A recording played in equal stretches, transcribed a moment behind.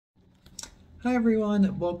Hi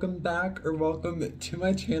everyone, welcome back or welcome to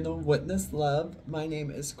my channel, Witness Love. My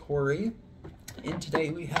name is Corey, and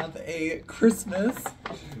today we have a Christmas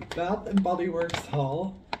Bath and Body Works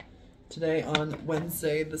haul. Today on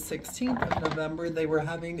Wednesday the 16th of November, they were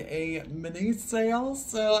having a mini sale,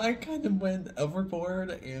 so I kind of went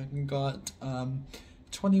overboard and got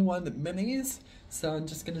 21 minis, so I'm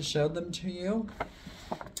just going to show them to you.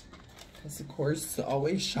 Because of course,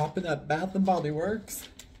 always shopping at Bath and Body Works.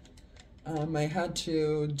 I had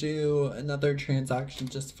to do another transaction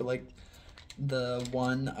just for like the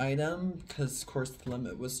one item because of course the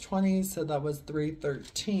limit was 20, so that was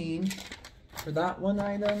 $313 for that one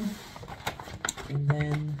item. And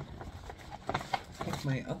then take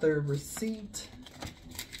my other receipt,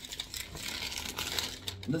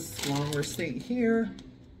 this long receipt here.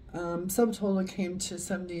 Subtotal came to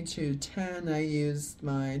 $72.10. I used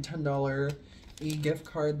my $10 e-gift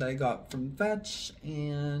card that I got from Fetch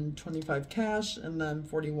and $25 cash, and then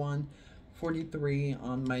 $41.43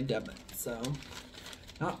 on my debit. So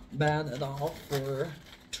not bad at all for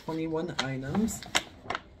 21 items.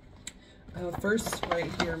 First, right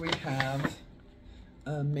here we have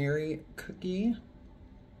a Mary Cookie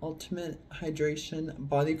Ultimate Hydration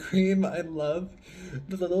Body Cream. I love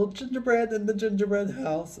the little gingerbread in the gingerbread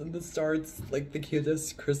house, and the star's like the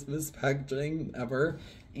cutest Christmas packaging ever.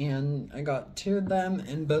 And I got 2 of them,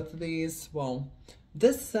 and both of these, well,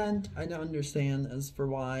 this scent I don't understand as for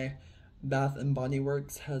why Bath and Body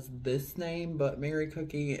Works has this name, but Mary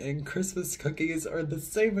Cookie and Christmas cookies are the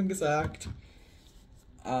same exact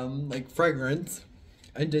like fragrance.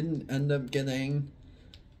 I didn't end up getting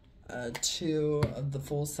 2 of the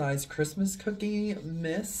full-size Christmas cookie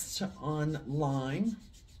mist online.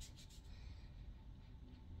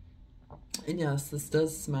 And yes, this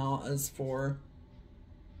does smell as for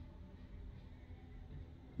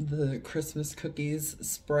the Christmas cookies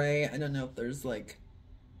spray. I don't know if there's like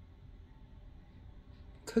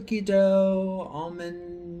cookie dough,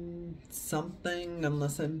 almond something,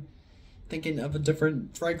 unless I'm thinking of a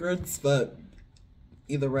different fragrance, but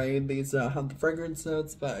either way, these have the fragrance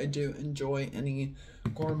notes, but I do enjoy any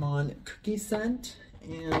gourmand cookie scent.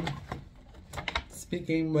 And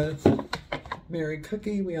speaking with Mary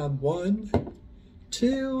Cookie, we have 1,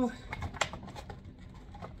 2,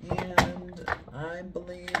 and I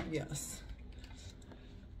believe, yes,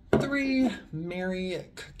 3 Mary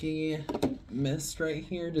Cookie mist right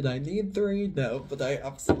here. Did I need 3? No, but I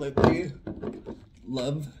absolutely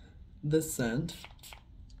love this scent.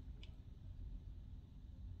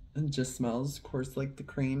 It just smells, of course, like the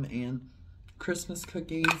cream and Christmas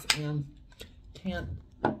cookies, and can't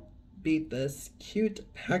beat this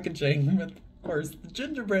cute packaging with, of course, the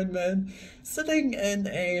gingerbread man sitting in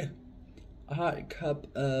a hot cup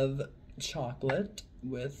of chocolate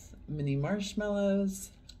with mini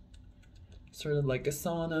marshmallows, sort of like a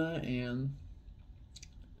sauna, and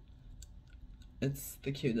it's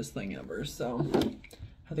the cutest thing ever. So I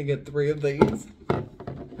had to get 3 of these.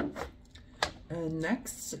 And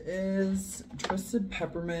next is Twisted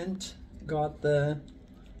Peppermint. Got the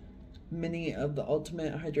mini of the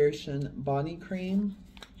Ultimate Hydration Body Cream.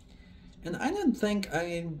 And I didn't think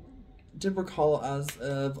I did recall as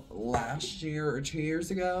of last year or 2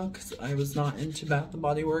 years ago, because I was not into Bath &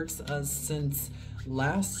 Body Works since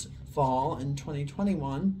last fall in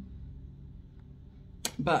 2021.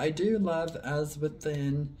 But I do love, as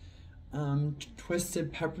within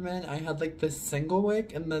Twisted Peppermint, I had like this single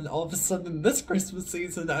wick, and then all of a sudden this Christmas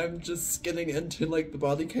season I'm just getting into like the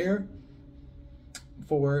body care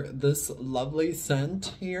for this lovely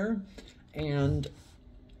scent here. And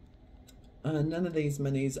none of these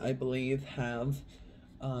minis, I believe, have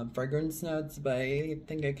fragrance notes, but I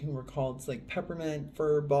think I can recall it's like peppermint,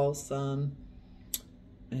 fir balsam,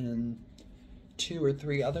 and 2 or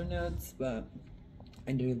 3 other notes. But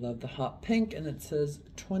I do love the hot pink, and it says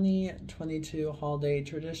 2022 Holiday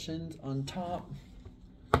Traditions on top.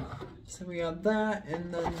 So we got that,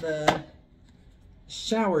 and then the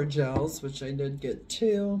shower gels, which I did get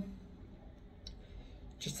 2.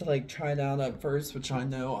 Just to like try it out at first, which I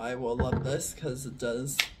know I will love this because it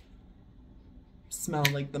does smell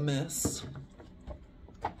like the mist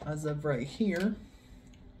as of right here.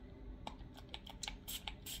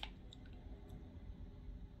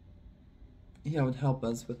 Yeah, it would help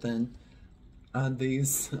us within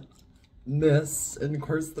these mists, and of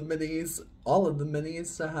course the minis, all of the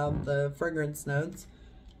minis, to have the fragrance notes.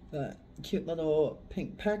 The cute little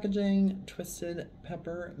pink packaging, Twisted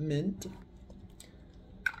Peppermint.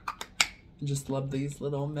 Just love these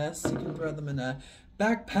little mists. You can throw them in a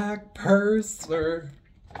backpack, purse, or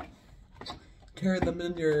carry them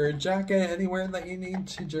in your jacket, anywhere that you need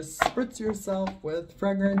to just spritz yourself with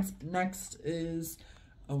fragrance. Next is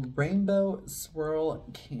a rainbow swirl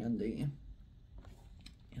candy.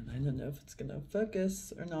 And I don't know if it's gonna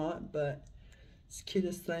focus or not, but it's the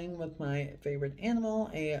cutest thing with my favorite animal,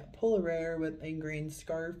 a polar bear with a green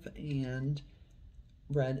scarf and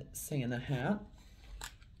red Santa hat.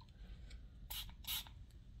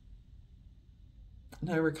 And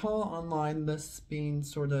I recall online this being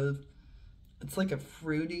sort of, it's like a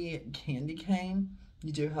fruity candy cane.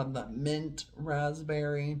 You do have that mint,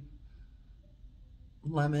 raspberry,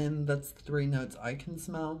 lemon. That's the 3 notes I can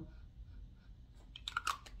smell.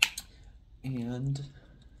 And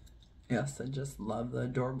yes, I just love the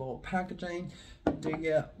adorable packaging. Do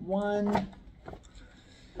get 1,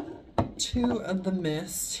 2 of the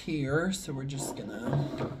mist here. So we're just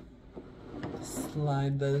gonna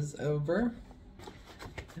slide those over.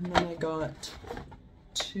 And then I got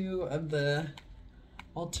 2 of the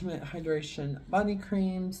Ultimate Hydration body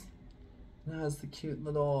creams. It has the cute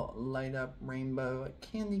little light up rainbow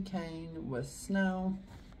candy cane with snow.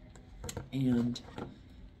 And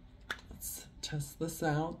let's test this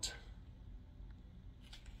out.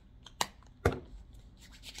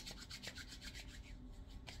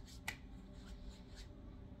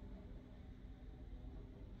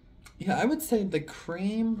 Yeah, I would say the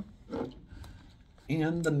cream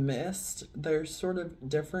and the mist, they're sort of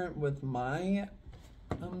different with my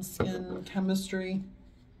skin chemistry.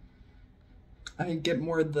 I get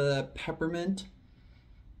more the peppermint,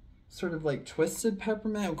 sort of like twisted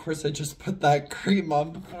peppermint. Of course, I just put that cream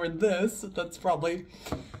on before this. That's probably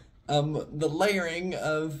the layering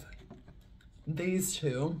of these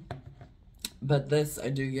two. But this, I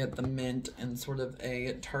do get the mint and sort of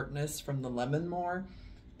a tartness from the lemon more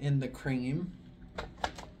in the cream.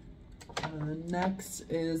 Next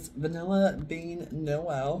is Vanilla Bean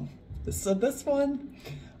Noel. So this one,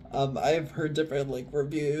 I've heard different like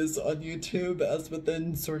reviews on YouTube as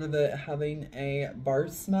within sort of it having a bar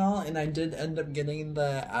smell, and I did end up getting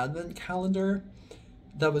the advent calendar.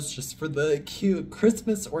 That was just for the cute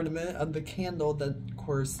Christmas ornament of the candle that of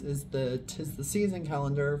course is the 'Tis the Season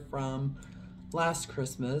calendar from last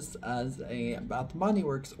Christmas as a Bath & Body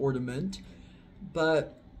Works ornament.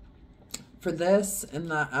 But for this and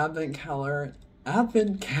the advent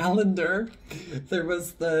calendar, there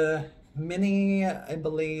was the mini, I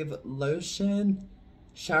believe, lotion,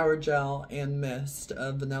 shower gel, and mist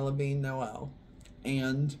of Vanilla Bean Noel.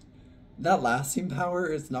 And that lasting power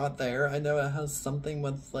is not there. I know it has something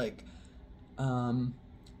with like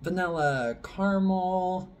vanilla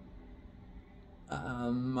caramel.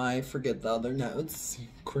 I forget the other notes.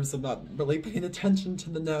 Of course, I'm not really paying attention to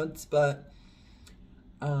the notes, but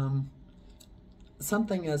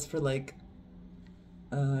something as for like,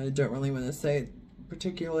 I don't really want to say it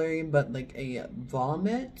particularly, but like a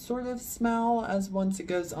vomit sort of smell as once it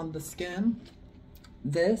goes on the skin.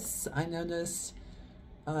 This, I noticed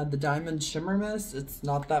the Diamond Shimmer Mist, it's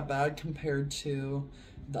not that bad compared to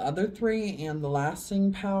the other 3, and the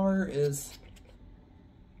lasting power is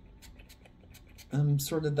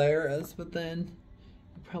sort of there as within.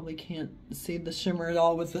 You probably can't see the shimmer at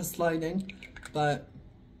all with this lighting, but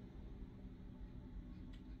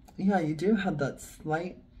yeah, you do have that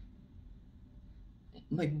slight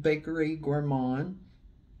like bakery gourmand,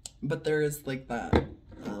 but there is like that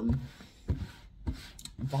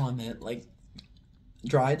vomit, like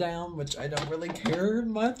dry down, which I don't really care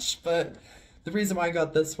much. But the reason why I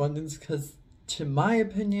got this one is because, to my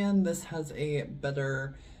opinion, this has a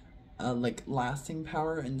better like lasting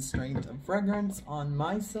power and strength of fragrance on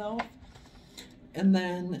myself. And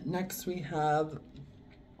then next we have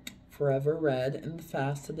Forever Red and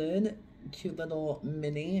Faceted, cute little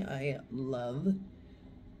mini. I love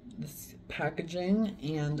this packaging,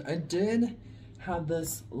 and I did have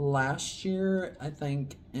this last year, I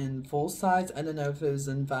think, in full size. I don't know if it was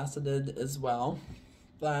in faceted as well,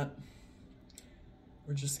 but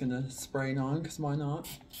we're just gonna spray it on because why not?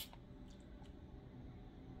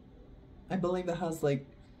 I believe it has like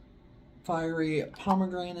fiery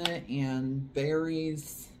pomegranate and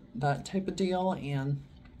berries, that type of deal, and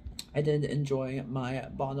I did enjoy my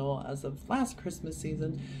bottle as of last Christmas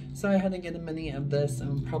season, so I had to get a mini of this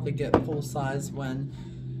and probably get full size when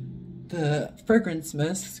the fragrance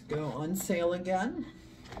mists go on sale again.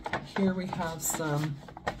 Here we have some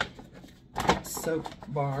soap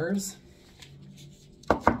bars,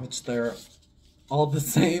 which they're all the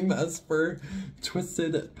same as for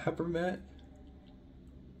Twisted Peppermint.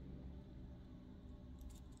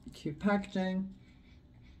 Cute packaging.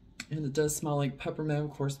 And it does smell like peppermint,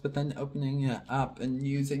 of course, but then opening it up and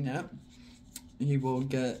using it, you will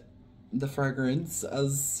get the fragrance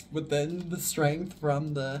as within the strength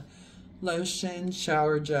from the lotion,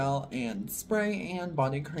 shower gel, and spray and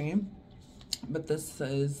body cream. But this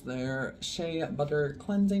is their Shea Butter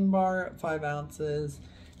Cleansing Bar, 5 ounces,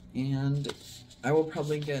 and I will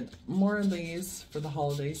probably get more of these for the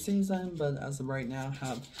holiday season, but as of right now I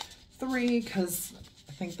have 3 because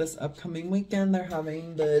I think this upcoming weekend they're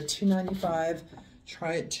having the $2.95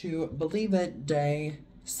 Try It to Believe It Day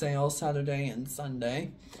sale, Saturday and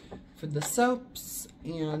Sunday, for the soaps,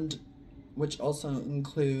 and which also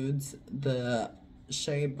includes the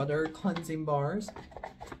Shea Butter Cleansing Bars.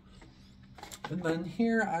 And then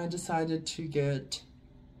here I decided to get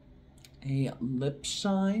a lip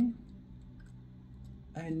shine.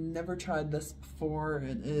 I never tried this before.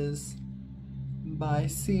 It is by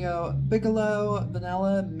C.O. Bigelow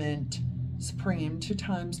Vanilla Mint Supreme, 2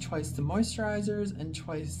 times twice the moisturizers and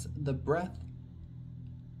twice the breath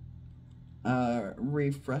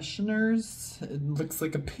refresheners. It looks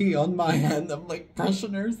like a P on my end. I'm like,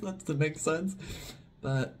 fresheners? That doesn't make sense.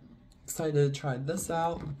 But excited to try this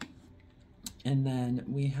out. And then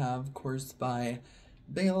we have, of course, by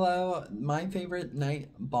Bigelow, my favorite night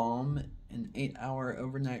balm, an 8-hour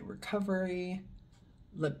overnight recovery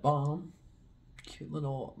lip balm. Cute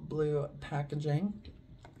little blue packaging.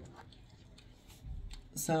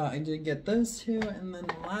 So I did get those 2, and then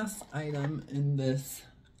the last item in this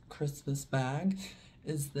Christmas bag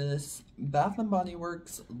is this Bath & Body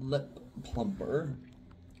Works lip plumper,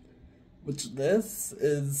 which this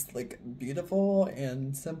is like beautiful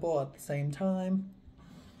and simple at the same time.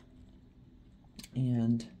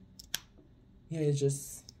 And yeah, you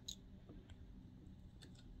just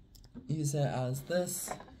use it as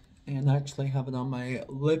this, and actually have it on my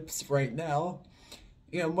lips right now.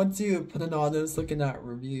 And once you put it on, I was looking at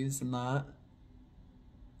reviews and that.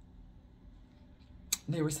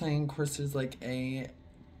 They were saying, of course, there's like a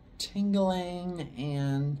tingling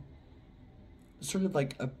and sort of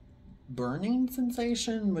like a burning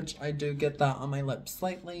sensation, which I do get that on my lips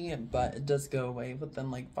slightly, but it does go away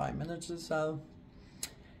within like 5 minutes or so.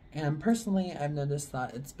 And personally, I've noticed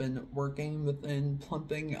that it's been working within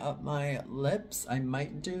plumping up my lips. I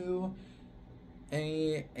might do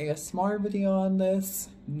a ASMR video on this.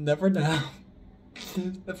 Never know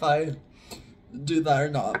if I do that or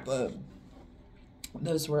not, but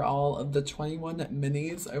those were all of the 21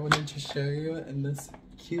 minis I wanted to show you in this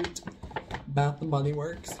cute Bath & Body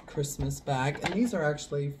Works Christmas bag. And these are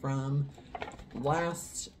actually from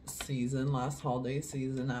last season, last holiday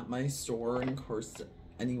season at my store, and of course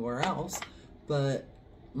anywhere else, but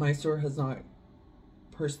my store has not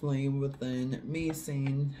personally, within me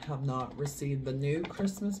seeing, have not received the new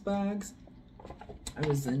Christmas bags. I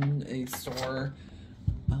was in a store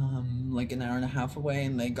like an hour and a half away,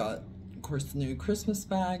 and they got, of course, the new Christmas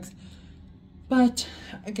bags. But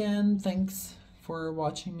again, thanks for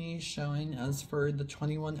watching me showing as for the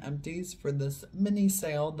 21 empties for this mini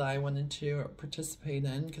sale that I wanted to participate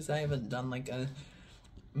in, because I haven't done like a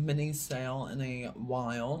mini sale in a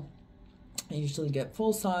while. I usually get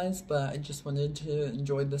full size, but I just wanted to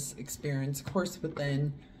enjoy this experience. Of course,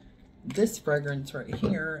 within this fragrance right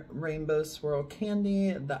here, Rainbow Swirl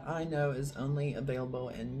Candy, that I know is only available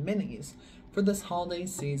in minis for this holiday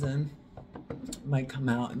season. Might come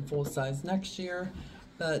out in full size next year,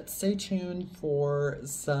 but stay tuned for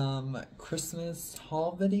some Christmas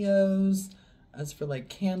haul videos. As for like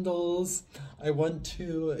candles, I want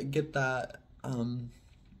to get that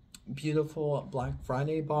beautiful Black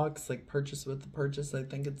Friday box, like purchase with the purchase. I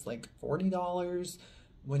think it's like $40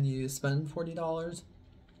 when you spend $40,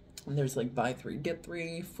 and there's like buy 3 get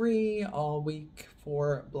 3 free all week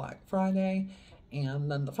for Black Friday. And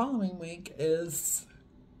then the following week is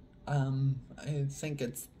I think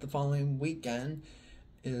it's the following weekend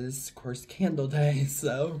is, of course, Candle Day,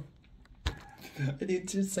 so I need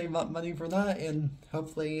to save up money for that, and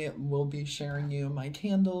hopefully we'll be sharing you my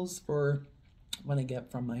candles for what I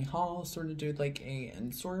get from my haul, sort of do like a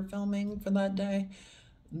in-store filming for that day.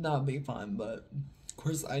 That'll be fun, but of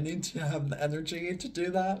course I need to have the energy to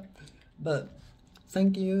do that. But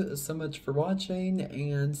thank you so much for watching,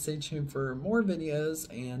 and stay tuned for more videos,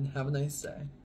 and have a nice day.